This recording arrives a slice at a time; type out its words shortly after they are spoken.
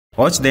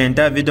Watch the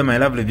entire video, my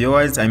lovely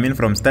viewers, I mean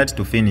from start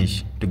to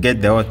finish, to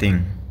get the whole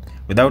thing.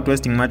 Without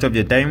wasting much of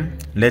your time,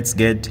 let's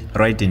get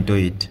right into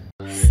it.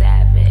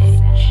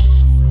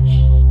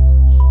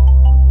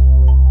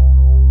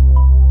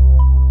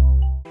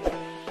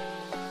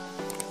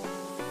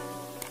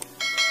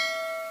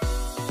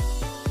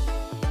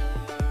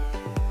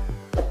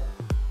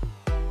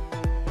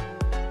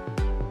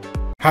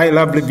 Hi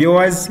lovely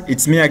viewers,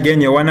 it's me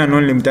again, your one and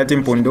only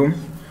Mutati Mpundu.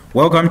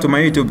 Welcome to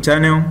my YouTube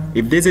channel.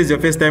 If this is your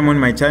first time on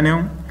my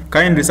channel,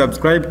 kindly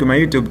subscribe to my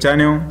YouTube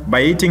channel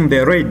by hitting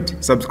the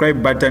red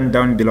subscribe button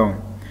down below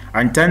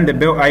and turn the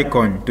bell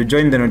icon to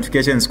join the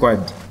notification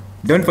squad.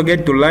 Don't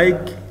forget to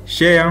like,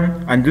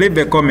 share and leave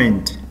a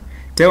comment.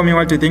 Tell me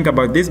what you think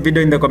about this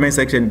video in the comment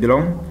section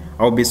below.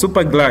 I'll be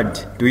super glad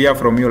to hear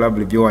from you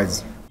lovely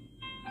viewers.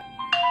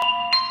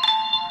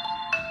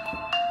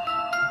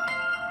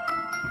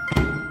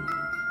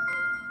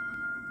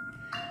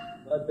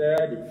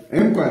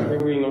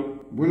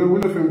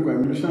 Buena femkwa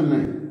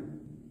mlishana.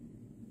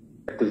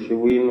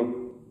 Kushibwino.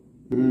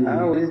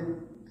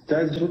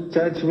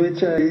 Church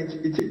wecha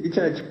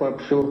ichurch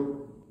pap show.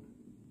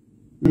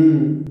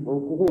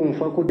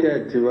 Ukumfa kuti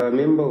ati va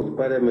member of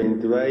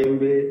parliament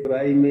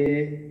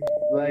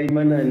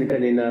vaimana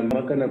nikanena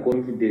makana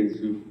confidence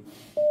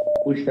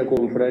kuchita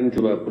confront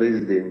va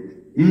president.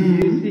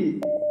 You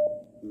see,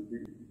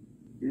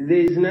 there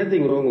is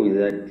nothing wrong with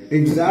that.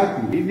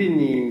 Exactly.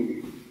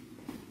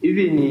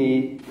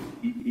 Even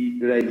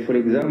like for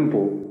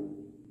example,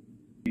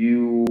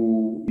 you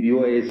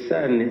are a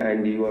son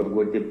and you have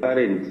got a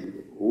parent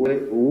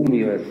whom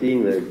you are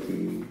seeing that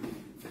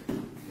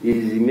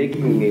is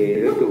making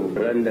a lot of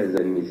blunders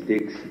and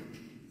mistakes.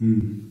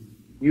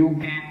 You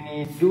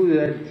can do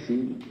that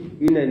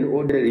in an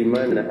orderly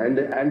manner, and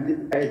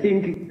I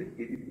think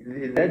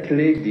that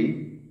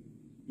lady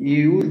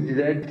used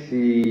that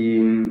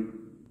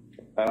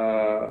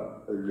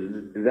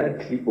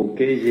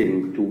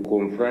occasion to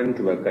confront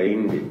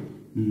Vakainde.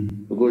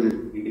 Because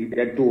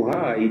to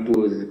her it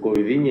was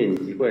convenient.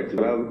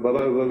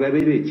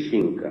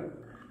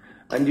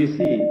 And you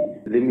see,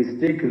 the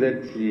mistake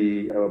that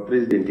our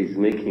president is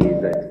making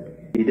is that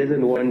he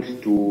doesn't want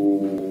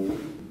to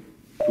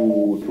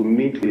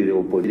meet with the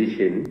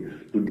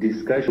opposition to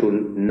discuss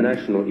on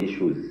national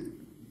issues.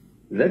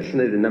 That's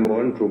the number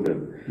one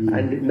problem.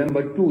 And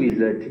number two is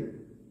that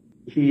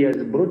he has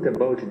brought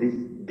about this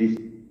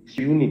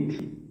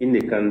disunity in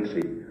the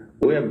country,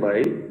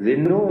 whereby the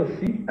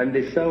North and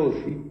the South,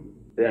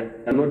 they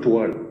are not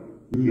one.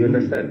 You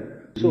understand?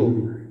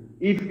 So,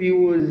 if he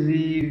was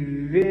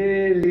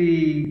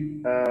very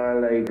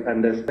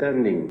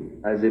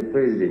understanding as a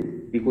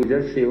president, he could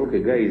just say,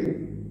 okay guys,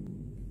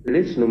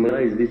 let's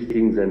normalize these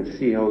things and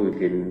see how we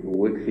can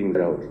work things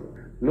out.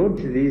 Not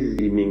this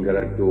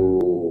Mingalato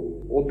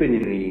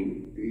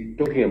openly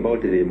talking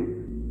about them.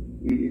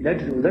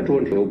 That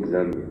won't help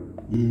Zambia.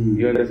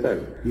 You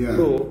understand? Yeah.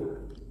 So,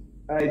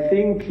 I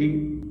think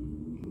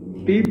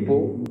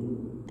people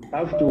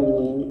have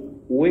to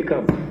wake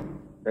up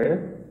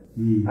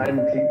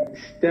and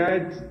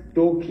start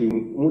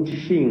talking.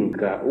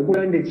 Muchishinka,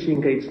 ukulande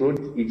chinka.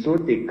 It's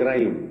not a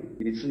crime.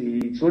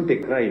 It's not a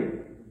crime.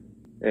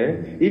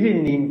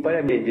 Even in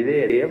parliament,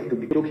 they have to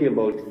be talking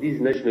about these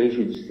national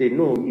issues. Say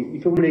no.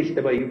 If you're going to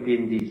about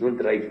UPND, it's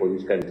not right for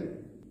this country.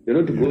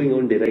 You're not going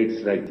on the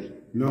right track.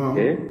 No.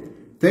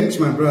 Thanks,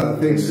 my brother.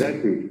 Thanks.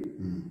 Exactly.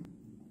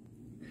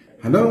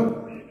 Hello?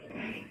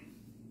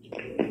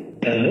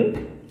 Hello?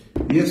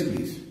 Yes,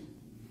 please.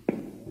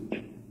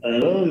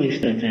 Hello,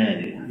 Mr.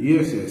 Tari.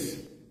 Yes.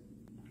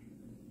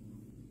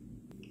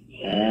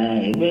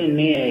 Even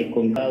me, I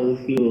concur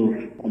with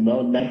you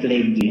about that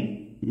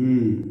lady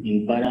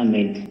in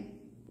Parliament.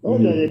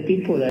 Those are the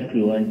people that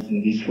we want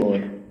in this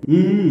world.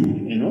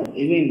 You know,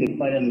 even in the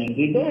Parliament,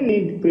 we don't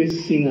need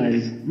praise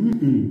singers.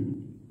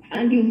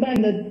 And you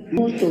find that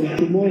most of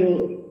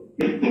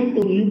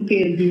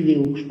UPND, they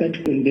will start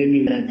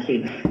condemning that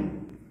faith.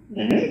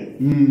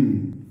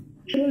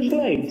 She was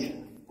right.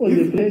 Because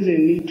the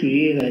president needs to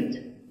hear that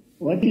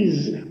what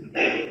is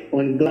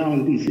on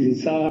ground is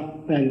sincere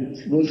and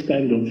those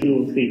kind of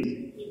real things.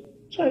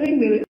 So I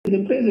think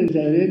the president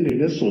has learned the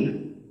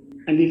lesson.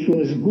 And if he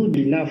was good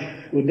enough,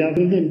 would have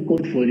even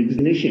called for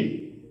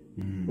resignation.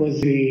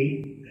 Because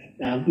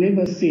I've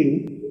never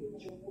seen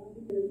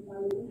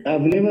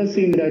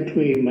that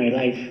way in my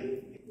life.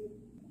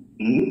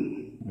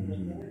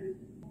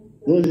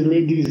 Those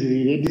ladies,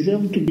 they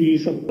deserve to be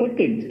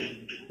supported.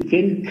 If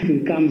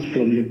anything comes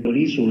from the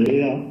police or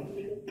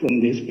from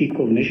the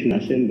Speaker of National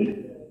Assembly,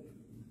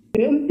 the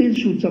MPs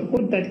should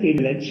support that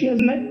lady. That she has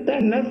not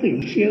done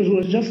nothing. She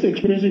was just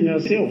expressing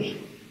herself.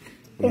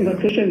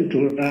 Congratulations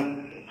to her.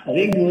 I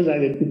think those are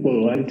the people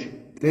who want.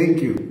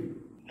 Thank you.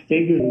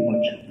 Thank you very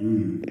much.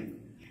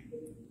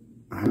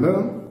 Hello?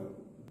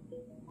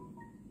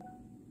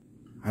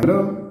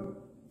 Hello.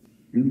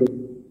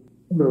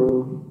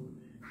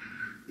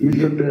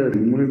 Mr. Terry,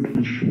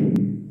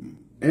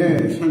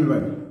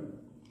 Shanwai.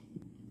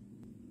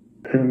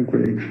 I'm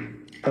great.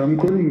 I'm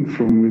calling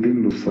from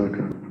within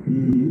Lusaka.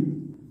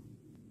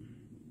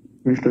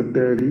 Mr.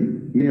 Terry,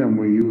 me, I'm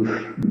a youth.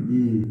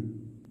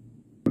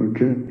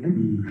 Okay?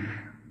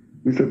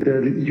 Mr.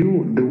 Terry,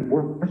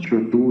 what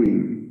you're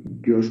doing,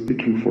 you're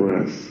speaking for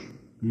us.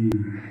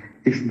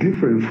 It's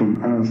different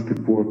from us, the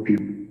poor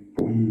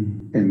people,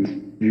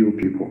 and you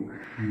people.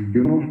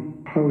 You know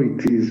how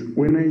it is.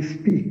 When I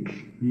speak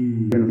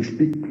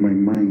my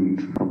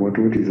mind about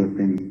what is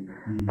happening,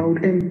 I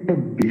would end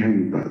up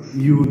behind bars.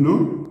 You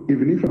know?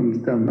 Even if I'm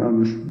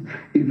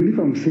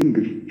saying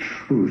the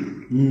truth,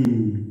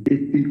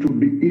 it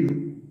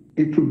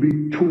will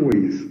be two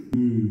ways.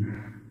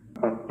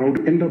 I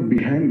would end up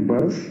behind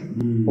bars,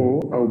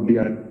 or I'll be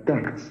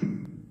attacked.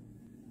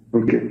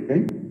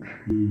 Okay?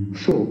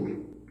 So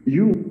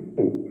you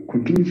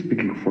continue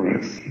speaking for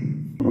us.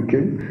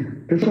 Okay?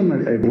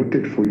 Personally, I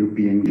voted for you,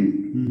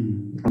 PND.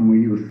 I'm a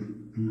youth.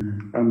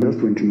 I'm just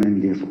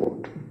 29 years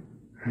old.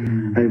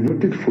 I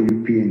voted for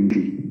you,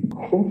 PND,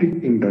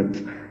 hoping that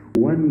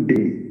one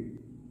day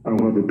I'll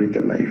have a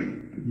better life.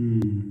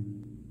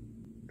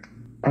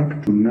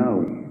 Up to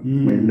now,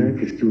 my life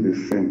is still the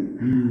same.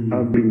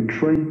 I've been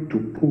trying to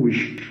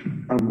push.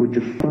 I've got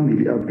a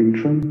family. I've been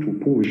trying to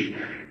push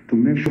to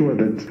make sure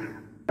that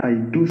I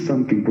do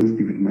something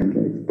positive in my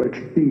life. But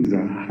things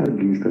are hard,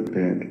 Mr.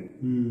 Ted.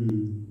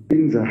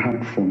 Things are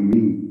hard for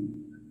me.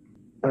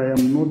 I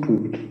am not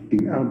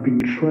working. I've been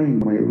trying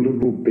my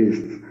level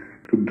best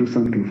to do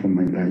something for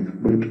my life,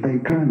 but I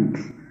can't.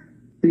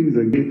 Things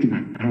are getting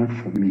hard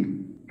for me.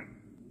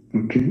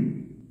 Okay?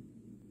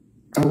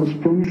 I was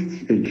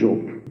promised a job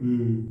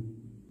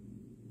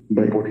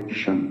by a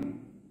politician.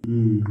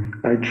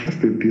 I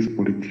trusted this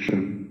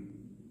politician.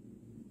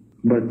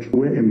 But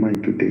where am I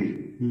today?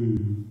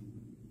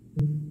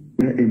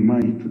 Where am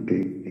I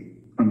today?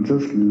 I'm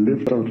just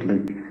left out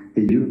like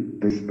a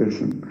useless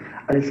person.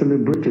 I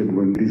celebrated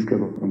when this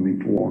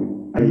government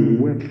won. I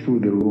went through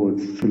the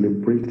roads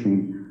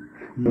celebrating.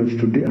 But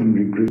today I'm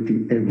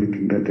regretting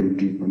everything that I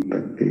did on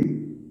that day.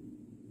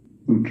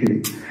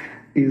 Okay?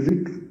 Is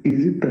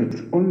it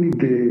that only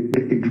the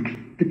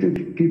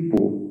educated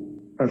people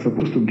are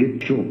supposed to get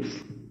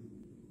jobs?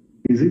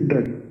 Is it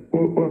that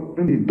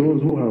only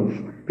those who have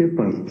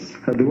papers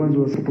are the ones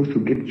who are supposed to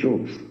get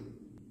jobs?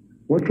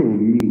 What of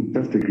me,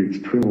 just a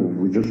grade 12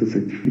 with just a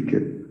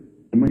certificate?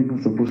 Am I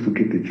not supposed to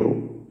get a job?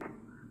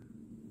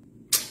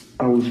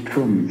 I was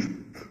promised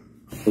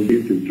I'll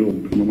get a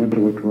job. No matter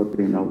what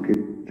happens, I'll get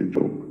a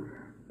job.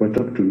 But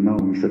up to now,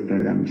 Mr.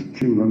 Tari, I'm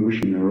still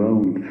languishing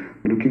around,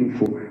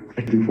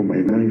 fighting for my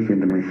life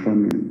and my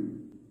family.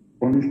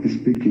 Honestly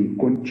speaking,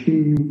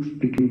 continue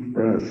speaking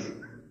for us.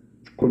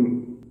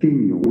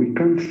 Continue. We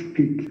can't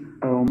speak.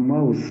 Our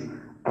mouths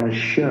are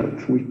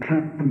shut. We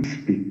can't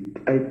speak.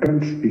 I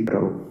can't speak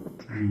out.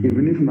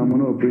 Even if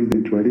Namono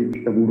President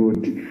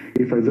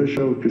if I just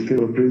shout to say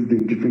our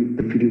president different,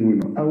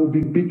 I will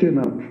be beaten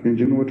up. And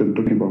you know what I'm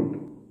talking about?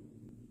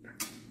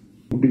 I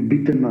will be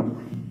beaten up.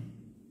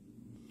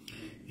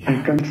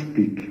 I can't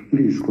speak.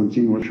 Please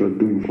continue what you are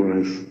doing for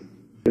us.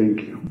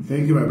 Thank you.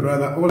 Thank you, my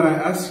brother. All I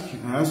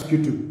ask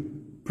you to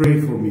pray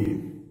for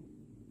me.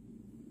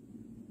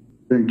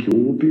 Thank you.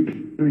 We'll be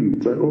doing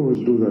it. I always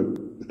do that.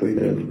 Thank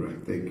you, brother.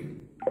 Thank you.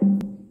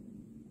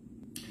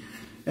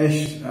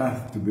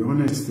 To be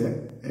honest,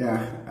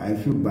 I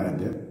feel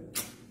bad.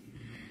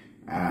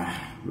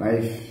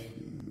 Life,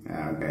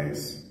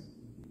 guys.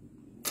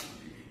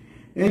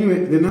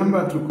 Anyway, the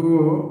number to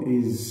call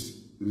is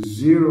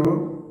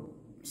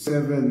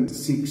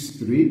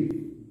 0763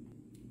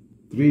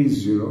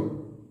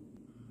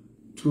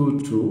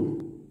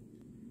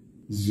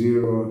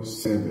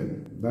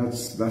 302207.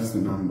 That's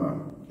the number.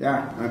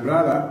 Yeah, my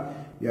brother,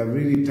 you have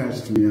really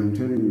touched me. I'm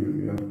telling you,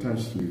 you have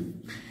touched me.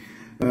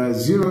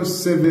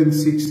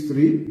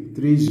 0763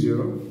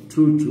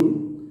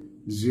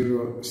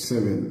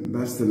 302207.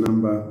 That's the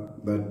number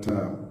that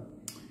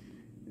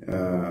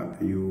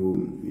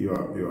you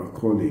are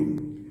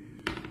calling.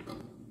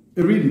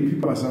 Really,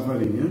 people are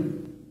suffering, yeah?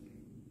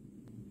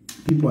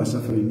 People are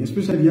suffering,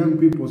 especially young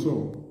people.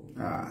 So,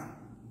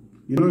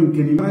 you know, you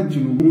can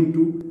imagine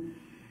Mpundu,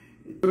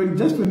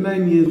 just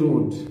 9 years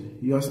old,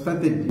 you're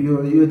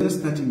just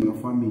starting your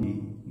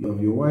family. You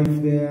have your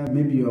wife there,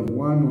 maybe you have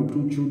 1 or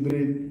 2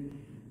 children,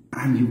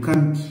 and you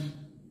can't.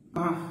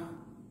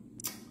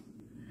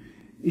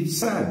 It's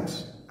sad.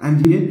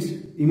 And yet,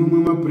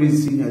 Imamama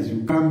praising as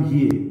you come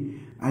here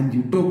and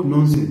you talk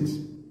nonsense.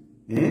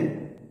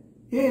 Hey,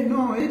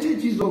 no,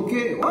 HH is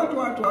okay. What?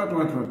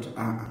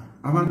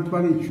 I want to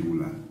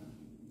chula.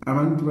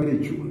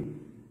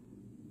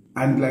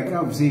 And like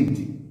I've said,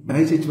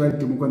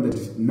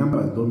 that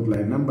numbers don't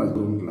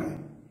lie.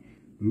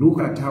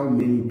 Look at how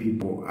many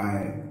people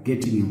are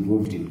getting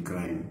involved in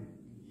crime.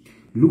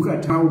 Look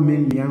at how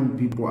many young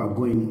people are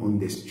going on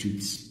the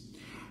streets.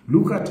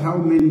 Look at how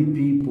many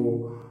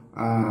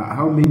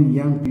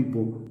young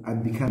people are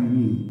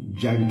becoming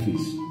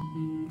junkies.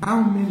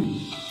 How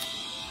many?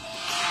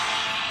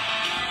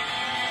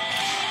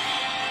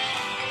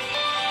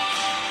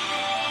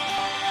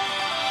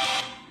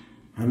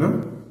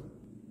 Hello?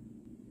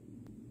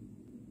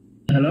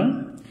 Hello?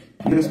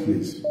 Yes,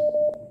 please.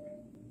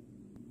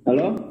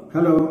 Hello?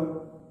 Hello?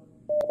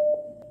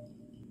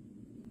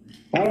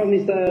 Hello,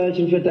 Mr.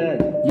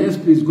 Chifetayari. Yes,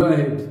 please go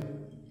ahead.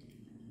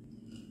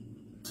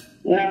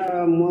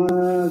 Yeah,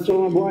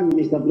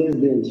 Mr.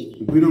 President.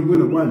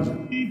 Gwino kwanza.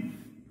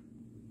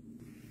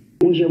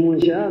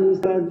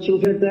 Mr.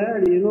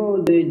 Chifetayari, you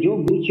know the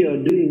job which you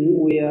are doing,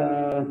 we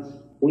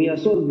are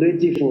so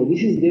grateful.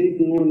 This is Derek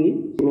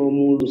Ngoni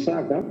from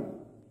Lusaka.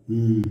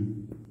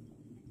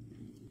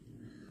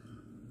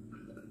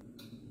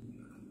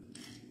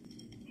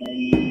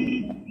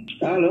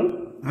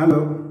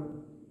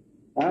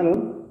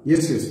 Hello.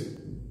 Yes.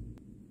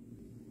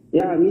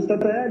 Yeah, Mr.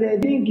 Tayari, I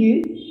think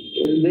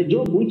the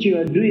job which you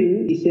are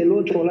doing is a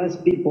lot for us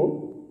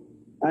people.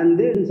 And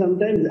then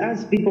sometimes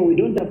as people, we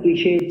don't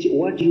appreciate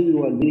what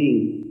you are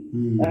doing.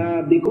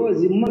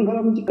 Because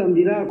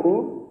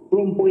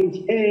from point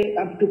A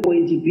up to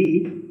point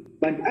B,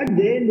 but at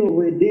the end of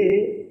the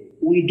day,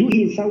 we do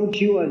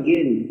insult you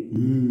again.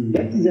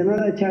 That is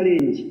another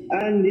challenge.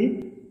 And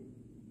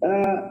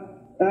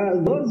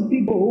those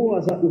people who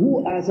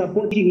are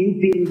supporting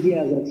UPNG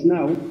as of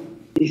now,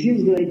 it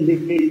seems like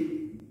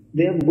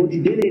they have got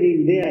delay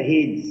in their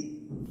heads.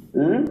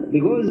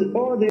 Because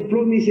all the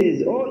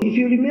promises, if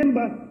you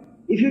remember,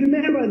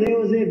 there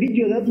was a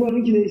video that one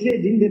which they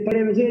said in the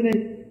parliament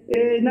saying,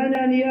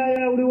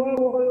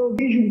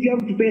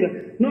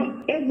 no,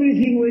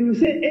 everything, when you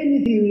say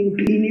anything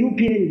in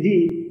UPND,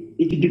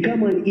 it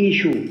becomes an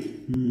issue.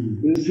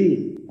 You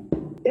see,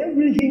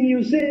 everything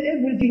you say,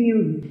 everything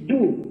you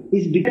do,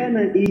 it's become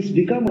an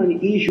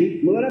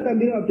issue.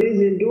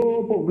 President, you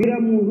know,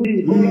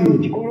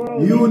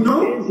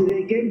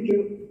 they came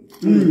to.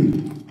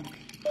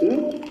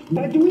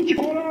 But which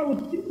call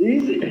out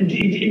is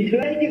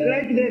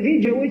like the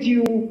video which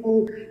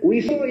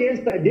we saw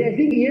yesterday. I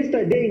think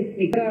yesterday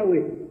in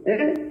Ikawe,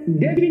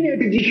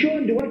 definitely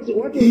showed what was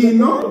supposed to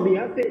be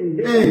happening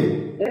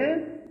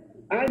there.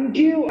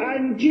 Until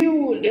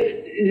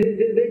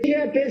the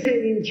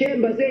chairperson in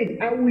chamber said,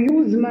 I will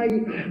use my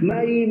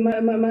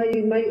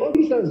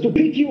officers to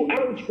pick you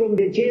out from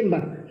the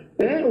chamber.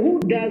 Who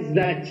does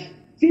that?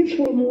 Since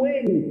from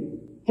when?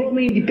 From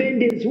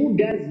independence, who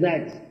does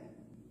that?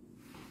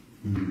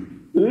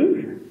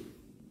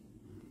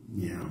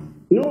 Yeah.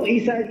 No,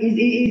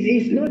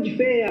 it's not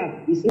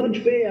fair. It's not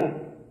fair.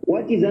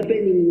 What is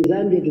happening in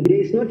Zambia today?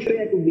 It's not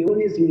fair, to be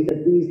honest,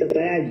 Mr.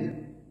 Tayari.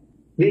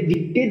 The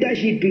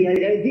dictatorship,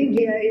 I think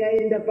I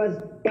end up as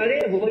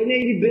Parevo in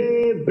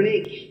a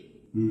break.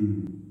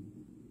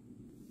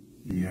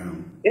 Yeah.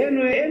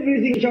 Anyway,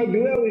 everything shall be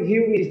well with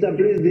you, Mr.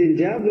 President.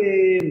 Have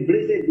a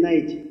blessed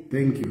night.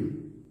 Thank you.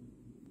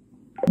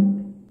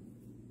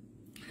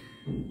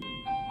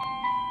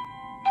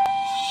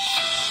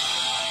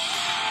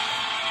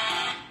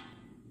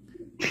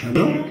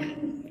 Hello?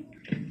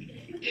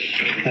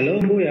 Hello,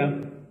 Mbuya.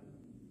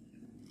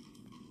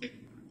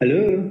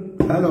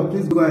 Hello,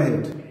 please go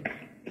ahead.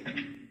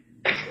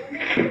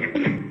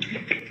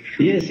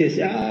 Yes.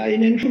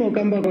 Inenfuno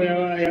kamba kwa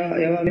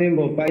ya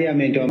member of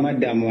parliament wa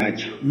madam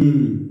wacho.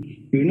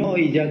 You know,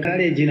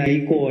 ijakale jina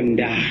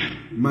ikonda.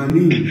 Mani.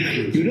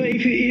 You know,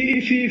 if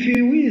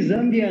we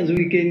Zambians,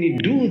 we can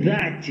do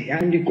that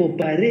and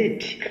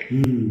cooperate.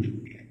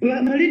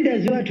 My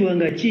leaders watu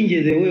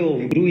wangachinje the way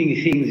of doing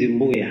things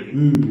Mbuya.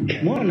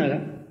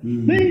 Mwana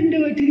Mende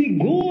watili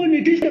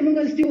gone tista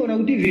manga stiona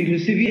kuti vintu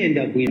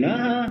sivienda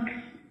bwino.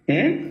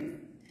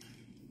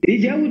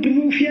 Ijabu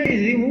tumufya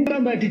izi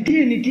mukamba ati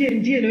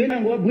tieni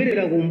wena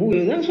ngwabwerera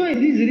kumbuyo. That's why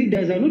these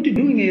leaders are not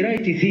doing a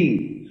right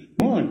thing.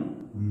 Mwana.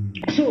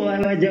 So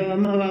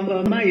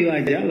mai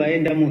waja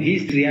waenda mu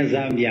history ya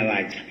Zambia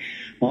waja.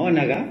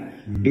 Mwana ka?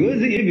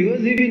 Because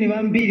even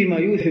vampiri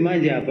mayouth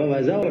manje hapa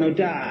wazaona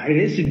kuti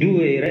let's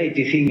do a right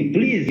thing.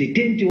 Please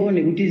tend to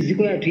one kuti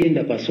ziko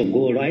yatuenda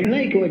pasogolo. I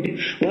like what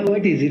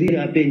is really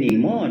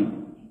happening on.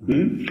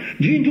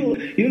 Vintu,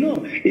 you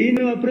know,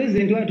 our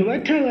president watu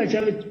watawa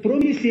cha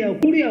promise ya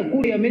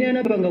kuli amene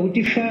anapanga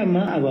kuti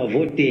farmer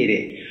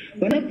avavotere.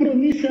 Wana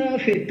promise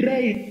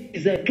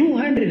fertilizer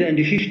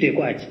 250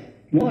 kwacha.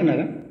 Muona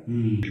ka?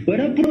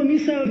 Wana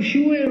promise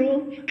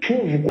fuel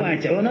 4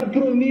 kwacha. Wana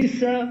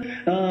promise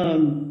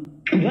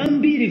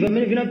vambiri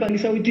vamene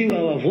vinapangisa kuti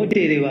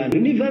vavotere vantu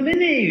ni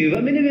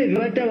vamene vevi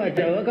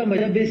vatavata vakamba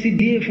chabe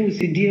CDF.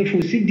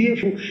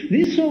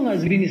 This song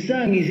has been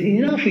sung.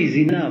 Enough is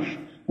enough.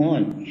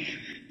 On.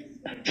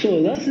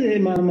 So that's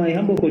my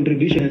humble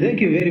contribution. Thank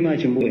you very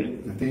much, Mbuya.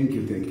 Thank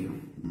you.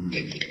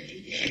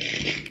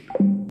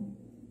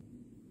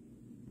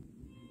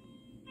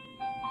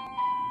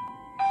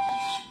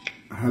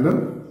 Hello?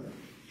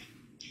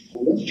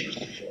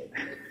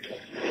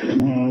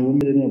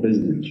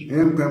 President.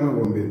 I'm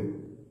coming.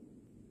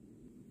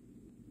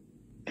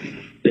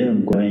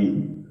 I'm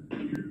going.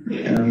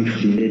 I'm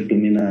related to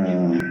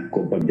Mina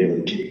Copa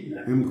Belt.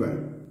 I'm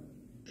going.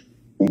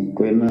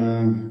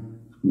 Kwena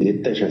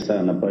nditasha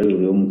sana pale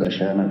ule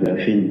mkashana vya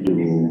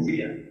fintu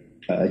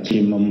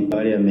achima mu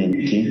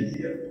parliament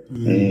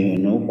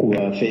no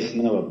kuwa face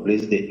na wa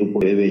president upo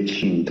bebe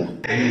chinga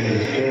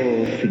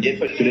so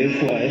tujefa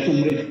turefwa efu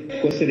mwe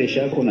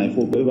koselesha ko na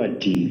efu beba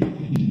ti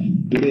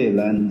tule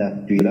landa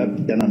tuila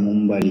pitana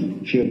mumbali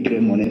fio tule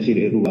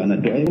monefire rubana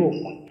to ayo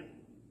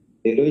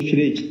ero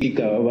ekiro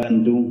ekitika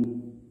abantu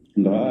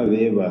nga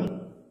babeeba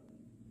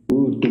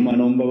utuma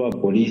nomba ba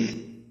polisi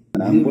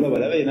nambula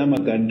balabe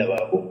n'amaganda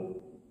baabo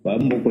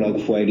bambukula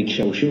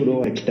kufuairikisha ushuru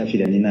wa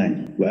kitafira ni nani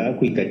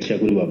bakwikatisha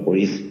kuri ba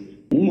polisi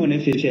mumone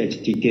fesha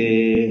yakitike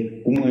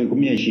kumwe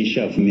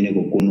kumyeshisha afumine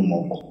ko kunu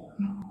moko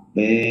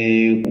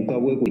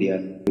kukabwe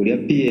kulya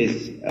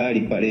PS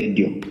ali pa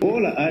radio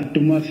ola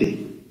atumafe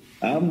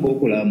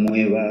ambukula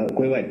mweba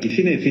kweba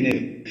tifine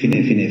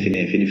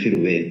fine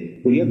firube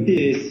kulya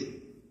PS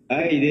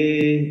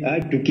aire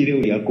atukire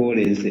ulya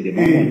kolense de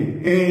mamon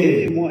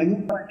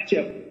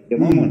mwanyupatisha de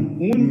mamon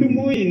muntu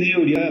moine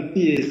ulya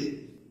PS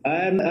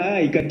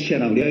ikatisha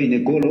na ulya ine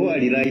kolo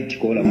ali right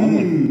kola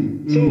mamon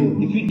so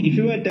if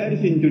you were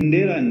tarifu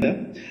Ntundelanda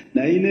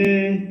na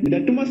ine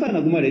ndatuma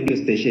sana kuma radio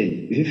station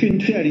if you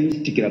fearing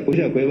tikira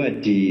posha kweba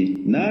ati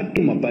na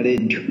tuma pa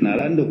radio na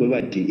lando kweba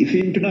ati if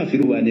you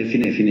tunafiru bane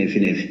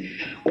fine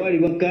wali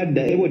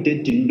bakada ebo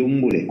teti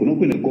ndumbule kuno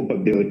kwene kopa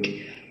belt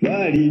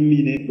bali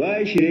mine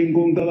bashire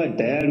ngonga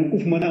batayali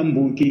kufuma na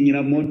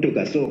mbukingira moto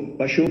kaso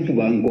bashopu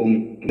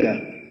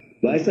bangonga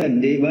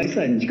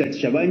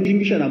basanjikatisha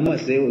banjingisha na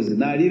sales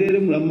na alirere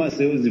mu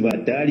sales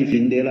batali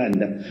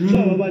findelanda so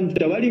abantu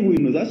tabali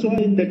bwino that's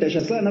why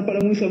ndatasha sana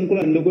para mwisa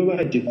mkulando kwe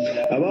bati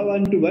aba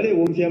bantu bale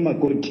wonfya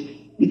makoti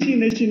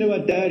ichine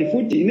batali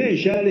futi ine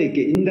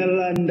shaleke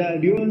indalanda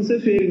lyonse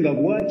feringa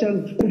bwacha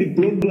kuli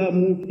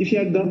program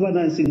ifya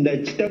governance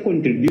ndachita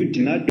contribute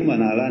natuma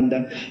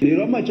nalanda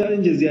lero ama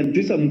challenges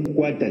yantwisa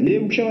mkukwata ne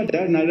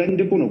bukshabatali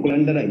nalande pono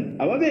kulandara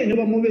ababene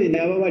bamubene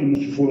aba bali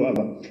mukifulo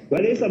aba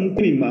balesa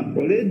mukwima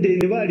olede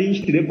ne bali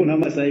nshitirepo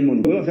na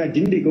Simon bwa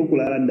kajindika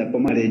okulalanda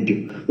pa radio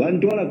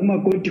bantu wala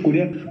kumakoti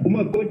kulya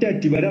kumakoti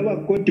ati baraba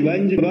koti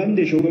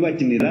bande shogwe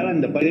bati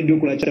nilanda pa radio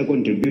kulachita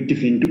contribute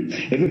fintu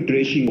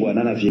every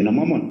wanana fiena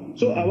mama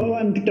so aba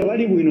bantu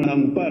tabali bwino na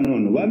mpano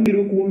no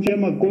bambiro kuwonfya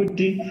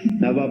makoti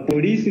na ba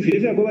polisi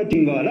filefya ko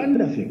batinga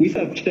walanda fe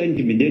kwisa kuchita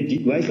intimidate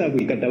baisa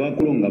kuikata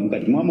bakulonga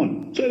mukati mama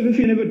so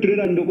ifi nebe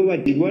turera ndoko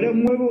bati wale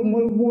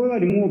mwe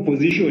bali mu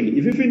opposition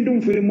ifi ndu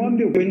mfire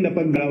mwambye kwenda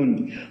pa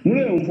ground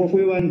mule mfwa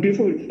kwe bantu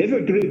ifo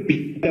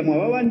turepita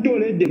mwa bantu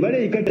olede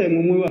bale ikata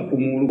mwe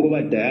bapumulu ko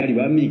batayali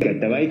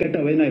bamikata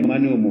baikata bena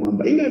imani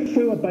omuhamba inga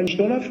fwe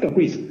bapanchitola Africa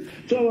kwisa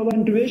so aba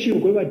bantu beshi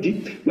ko bati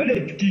bale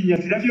tutinya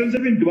filafyo nze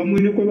bintu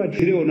bamwene ko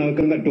bati ona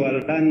kanga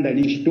twalanda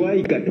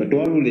nichitwaika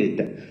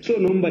twaluleta so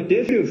nomba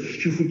tefe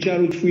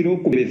chifucharo chifiro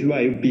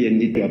kubefiwa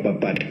UPND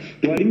twapapata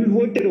twalimi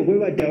votero kwe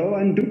bati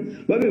abantu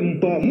babe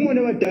mpa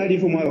mumone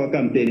batalifu mwa wa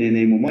campaign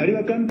nemo mwali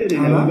wa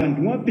campaign na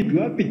abantu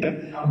mwapita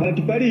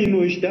bati pali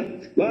inoshita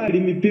bali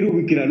mipiru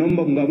bikira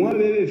nomba nga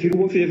mwabebe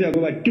firubo fefya ko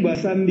bati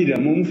basambira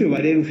mu mufe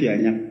baleru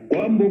fyanya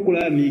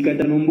kwambukula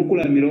mikata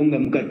nombukula mironga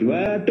mukati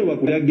bato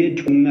bakulya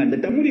gate kunganda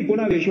tamuli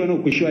pona beshwa no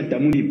kushwa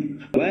tamuli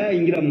baya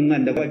ingira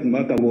munganda kwati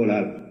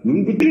mbakabola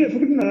ngutire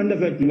fukuti nalanda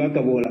fati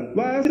mbakabola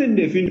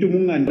basende fintu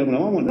munganda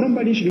mwa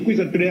nomba nishi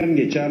kuisa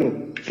tureange charo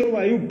so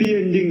ba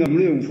UPND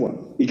ngamule mfwa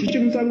ichi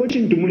chimusango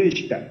chintu mule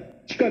chita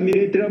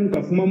chikamiretera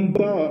mukafuma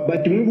mpawa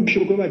bati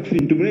mwibukishoko bati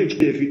fintu mule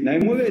chitefi na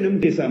imwebene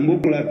mtesa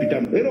mbokula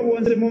pita ero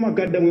wonse mu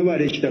makadda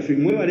mwebale chitafi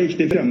mwebale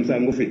chitefi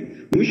musango fe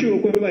mwishiro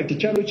ko bati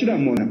chalo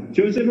chiramona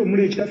cyonse ndo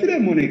mule chitafire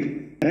moneka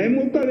na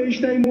imwukabe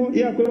chitaimo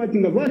yakwe bati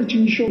ngavali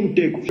chinyisho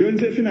muteko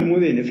cyonse fina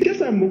mwebene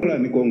fikesa mbokula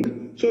mikonga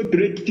so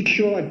tureti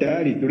tikisho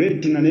atari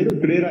tureti na nero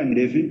turera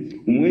ndefi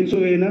umwenso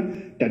wena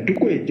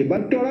tatukwete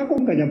batola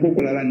konganya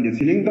pokola lande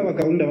silinga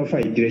bakaunda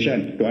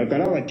bafaitireshani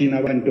twakala watina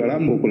abantu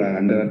alambo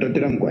kulalanda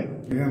totera mkwa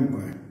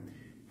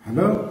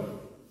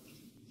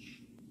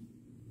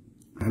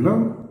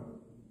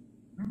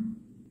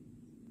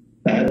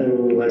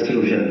hello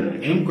wasirusha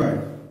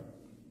mkwa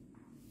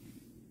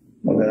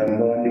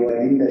magaramba ndi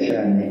walinda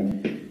shani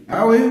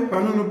awe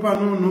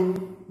panono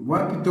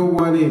wapi to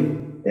wale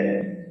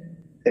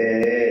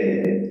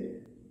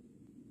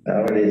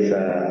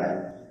awalesa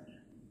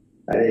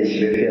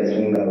aleshirefe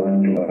asunga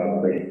abantu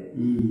bakwe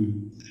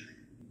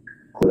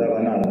kula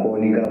bana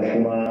konika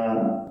fuma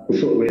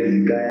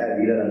kusobwezi kaya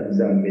bila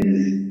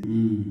Zambians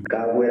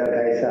kabwera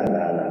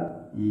kaisalala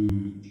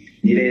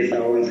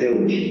nilesa onse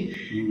uchi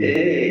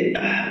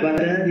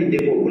badali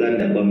depo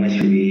kulanda kwa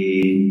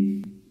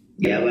mashuri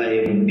yaba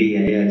MP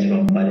ya chwa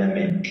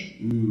parliament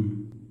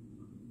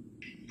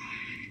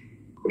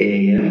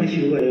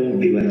amashuri ya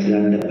MP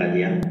bachanda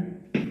parliament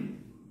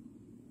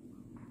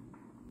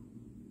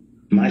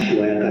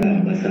mashua ya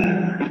kalamba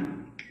sana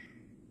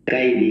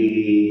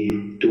kaidi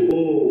to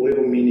all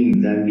well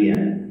meaning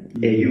Zambian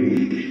a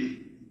youth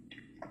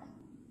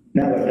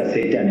now what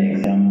set an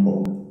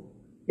example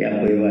ya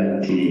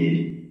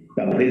kwewati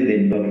the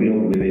president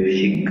bafiro kubebe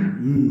shinka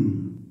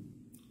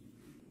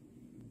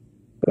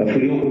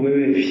bafiro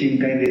kubebe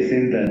shinka in the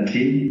sense that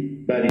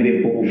bali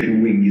lepo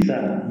ufiwingi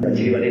sana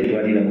tachiri bale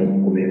twalira kwa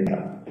kubeba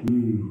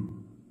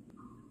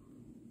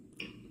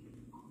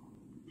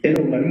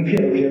eno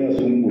manufia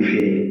wasungu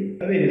fie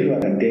abene fwa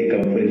kateka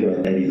wafrezo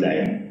wa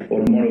design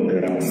or more of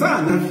around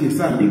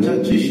sana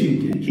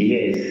chachishike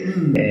yes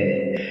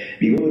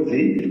because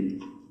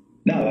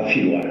na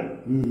bafirwa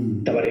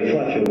tabare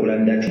fwa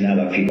kulanda tina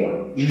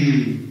bafirwa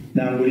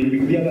na nguli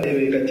bibia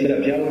bale katira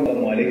byabo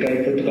bamwaleka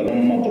ifo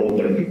tukabamo ma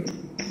problem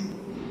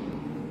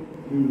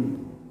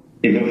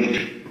ebo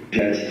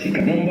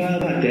byasika nomba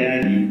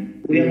batayani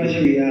uri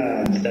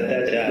amashuya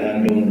statacha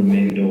random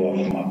rumendo wa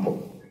mapo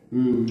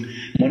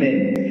mone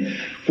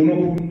kuno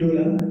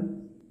kundola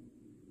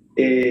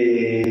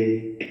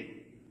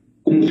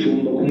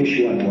kumusumba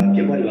kumushwa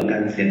twapya bali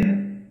bakansena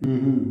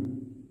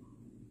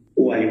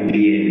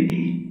YBND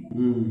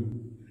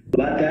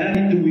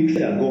batayani 2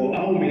 weeks ago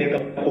au mileka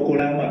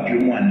kokola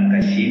mapyo mwana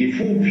kashini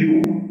full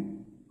view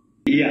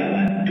ya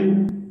bantu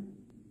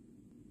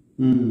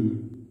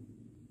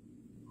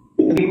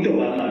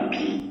ukutoba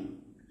mapi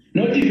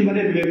noti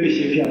tubane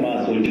bibeshe vya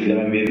maso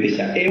tukila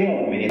bibesha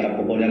ewa umeleka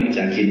kokola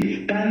mchakini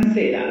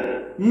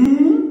kansela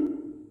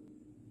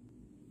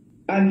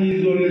and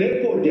is on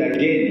record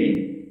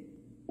again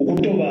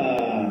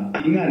ukutoba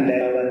inganda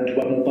yabantu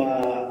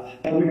bamupa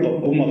bawipa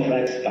kuma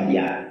flags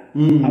paya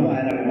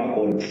abana kuma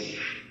court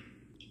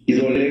is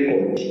on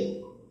record.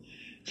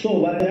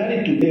 So but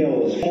today I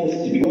was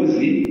forced because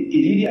it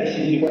really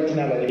actually what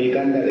never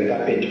uganda the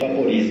carpet for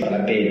police for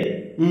the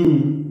pay.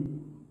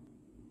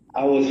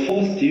 I was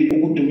forced to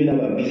kutumila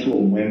babiso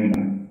omwemba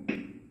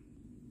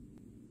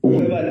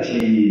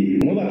ukwebati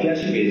mwa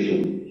fyashi bezo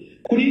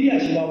kulili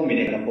ashiba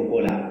kumeleka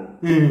kokola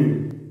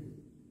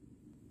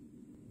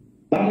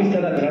bamu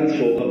start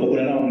transfer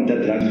kapokola na muta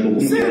transfer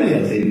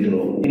kumtola centro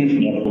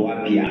kumfuna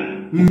wapya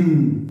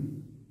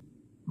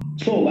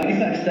so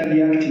balisa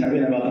study act na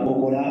bena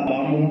bakapokola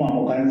bamu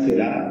mama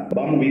kansela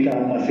bamu bita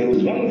mu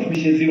sales bamu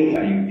fubishe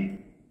 05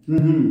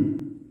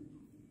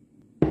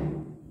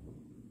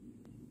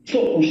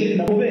 so ushiri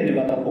na bobene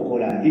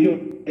bakapokola iyo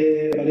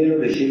balero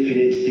de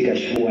shefile stika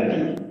shwali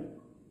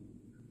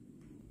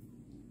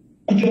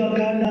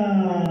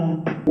kuchwakana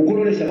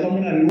ukololesha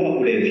kamuna nduwa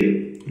kulevyo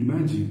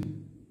Imagine.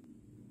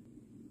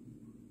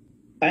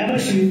 Ayama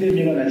shirinde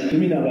nyoba na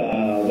chitumina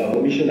ba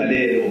commissioner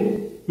lero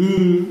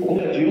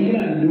ukuba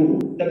tuyomuna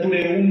ndu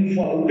tatule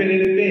umfa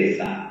upelele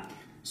pesa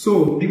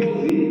So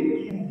because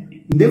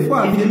therefore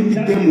I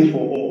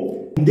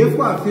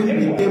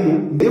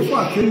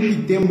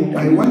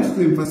want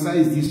to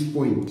emphasize this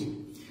point.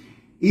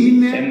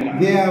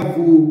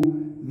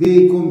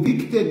 They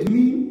convicted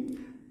me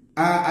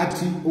at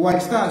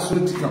Whitestar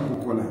Sotika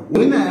Kokola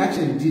when I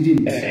actually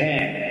didn't.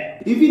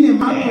 Even a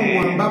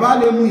man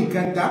babale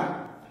muikata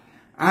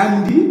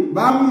and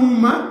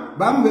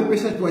bamu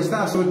bepesha to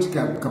Whitestar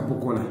Sotika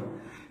Kapokola.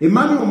 A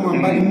man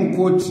mwambali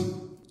mukoti.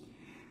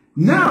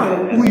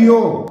 Now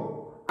uyo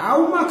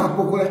auma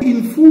Kapokola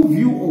in full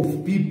view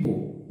of people.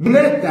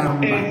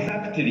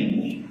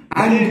 Exactly.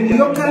 And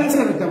your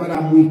cancer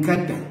tabara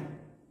muikata.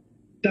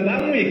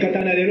 Tabamu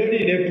ikatana lelo ni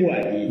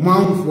nepwali.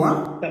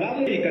 Mamfwa.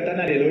 Tabamu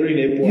ikatana lelo ni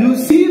nepwali. You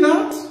see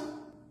that?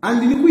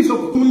 And ni kuiso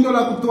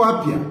kutundola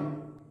kutuapia.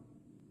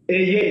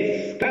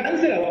 Yes.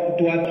 Kansela wa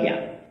kutuapia.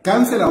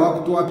 Kansela wa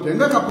kutuapia.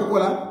 Nga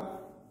Kapokola?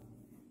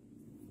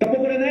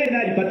 Kapokola nae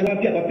nali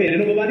patuapia papele.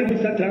 No babali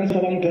musta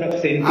transfer wa mtora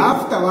kusenti.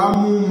 After wa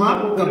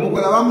muma,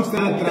 Kapokola wa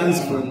musta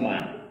transfer.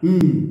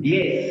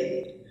 Yes.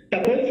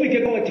 Takonfu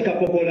ikeko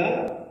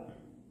watikapokola.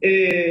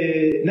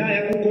 Na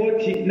ya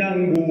kukoti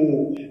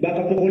nangu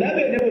bakapokola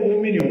bene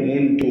bomini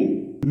omuntu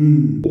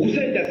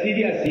ukusenda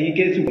serious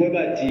ikesu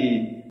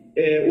kwebati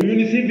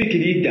uyuni civic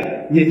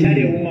leader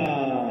yechale uma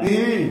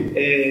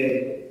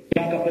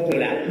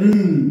bakapokola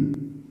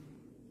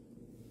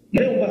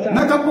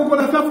na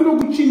kapokola tafiro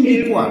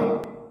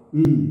kuchingikwa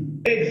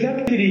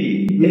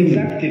exactly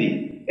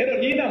ero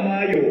nina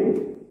mayo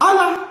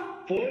ala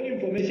for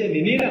information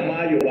nina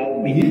mayo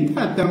baumi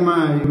nita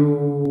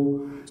mayo.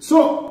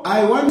 So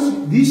I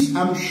want this,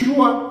 I'm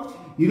sure,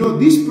 you know,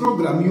 this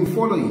program, you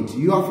follow it,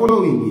 you are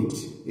following it,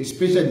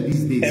 especially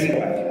these days.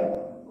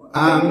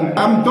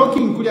 I'm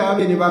talking to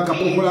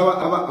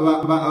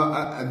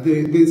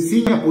the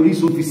senior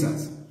police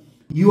officers.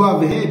 You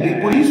have heard the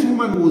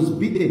policewoman was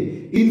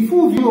beaten in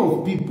full view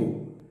of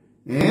people.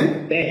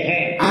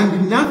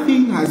 And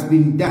nothing has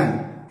been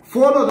done.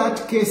 Follow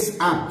that case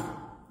up.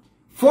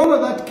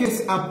 Follow that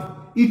case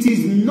up. It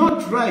is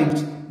not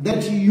right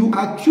that you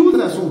accuse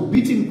us of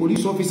beating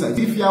police officers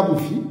if you are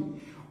buffy.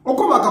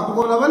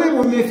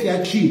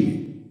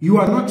 You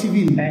are not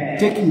even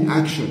taking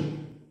action.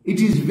 It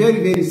is very,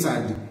 very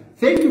sad.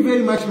 Thank you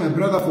very much, my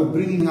brother, for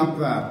bringing up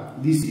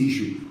this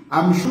issue.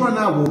 I'm sure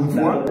now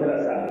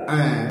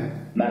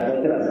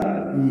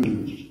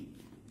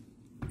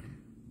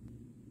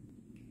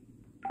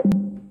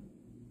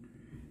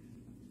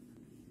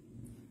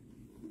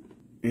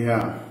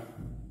yeah.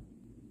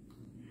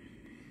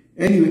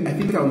 Anyway, I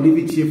think I'll leave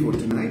it here for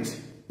tonight.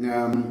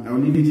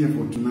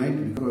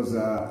 Because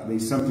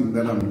there's something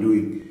that I'm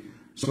doing.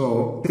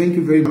 So thank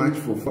you very much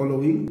for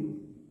following.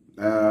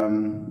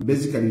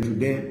 Basically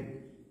today,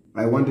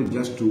 I wanted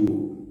just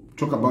to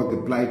talk about the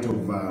plight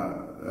of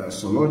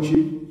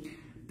Solochi.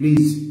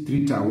 Please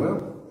treat her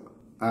well.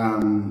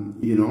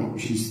 You know,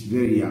 she's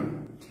very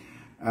young.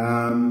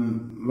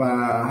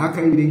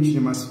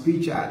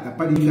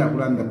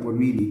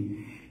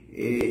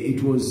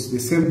 It was the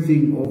same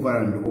thing over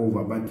and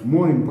over, but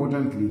more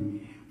importantly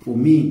for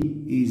me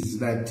is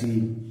that,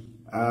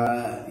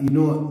 you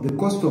know, the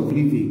cost of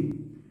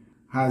living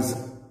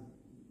has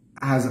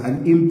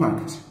an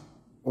impact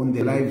on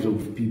the lives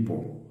of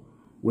people.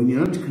 When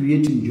you're not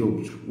creating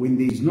jobs, when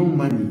there is no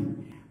money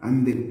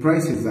and the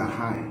prices are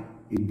high,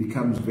 it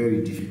becomes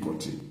very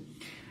difficult.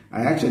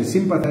 I actually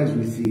sympathize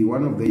with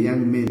one of the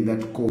young men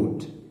that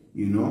called,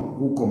 you know,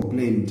 who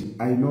complained.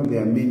 I know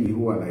there are many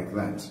who are like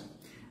that.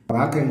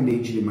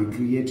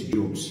 Create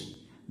jobs.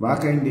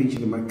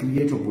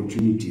 Create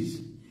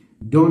opportunities.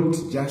 Don't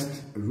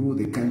just rule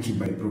the country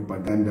by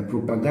propaganda.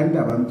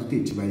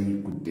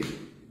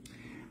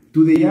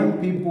 To the young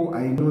people,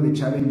 I know the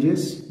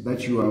challenges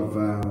that you have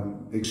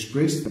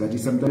expressed, that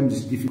is sometimes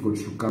it's difficult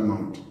to come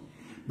out.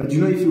 But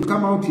you know, if you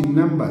come out in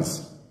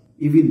numbers,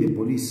 even the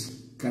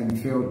police can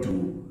fail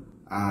to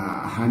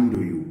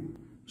handle you.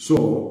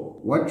 So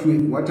what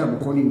I'm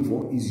calling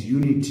for is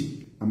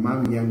unity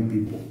among young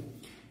people.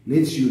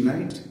 Let's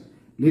unite.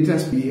 Let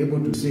us be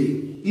able to say,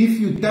 if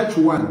you touch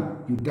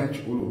one, you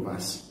touch all of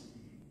us.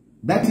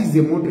 That is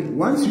the model.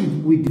 Once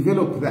we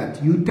develop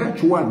that, you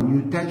touch one,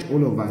 you touch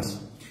all of us,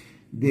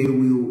 they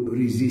will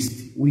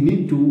resist. We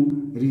need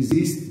to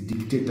resist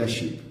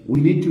dictatorship.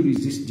 We need to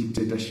resist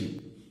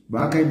dictatorship.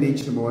 Baka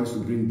wants to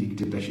bring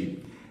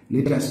dictatorship.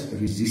 Let us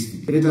resist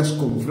it. Let us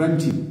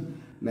confront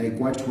him like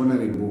what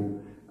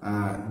Honorable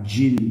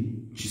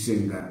Jean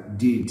Chisenga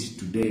did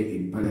today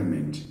in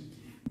Parliament.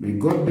 May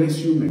God bless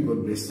you. May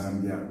God bless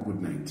Zambia.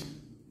 Good night.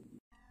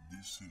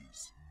 This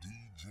is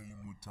DJ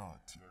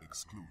Mutati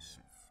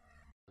exclusive.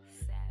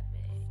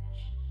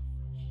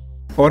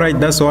 Alright,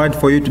 that's all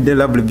for you today,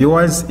 lovely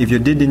viewers. If you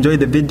did enjoy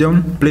the video,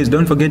 please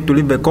don't forget to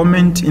leave a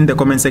comment in the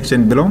comment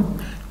section below.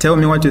 Tell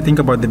me what you think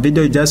about the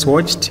video you just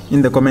watched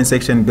in the comment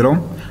section below.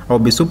 I'll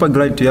be super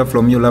glad to hear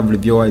from you, lovely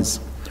viewers.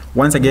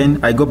 Once again,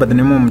 I go by the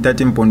name of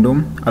Mutati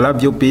Mpundu. I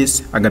love you,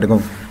 peace, I gotta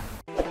go.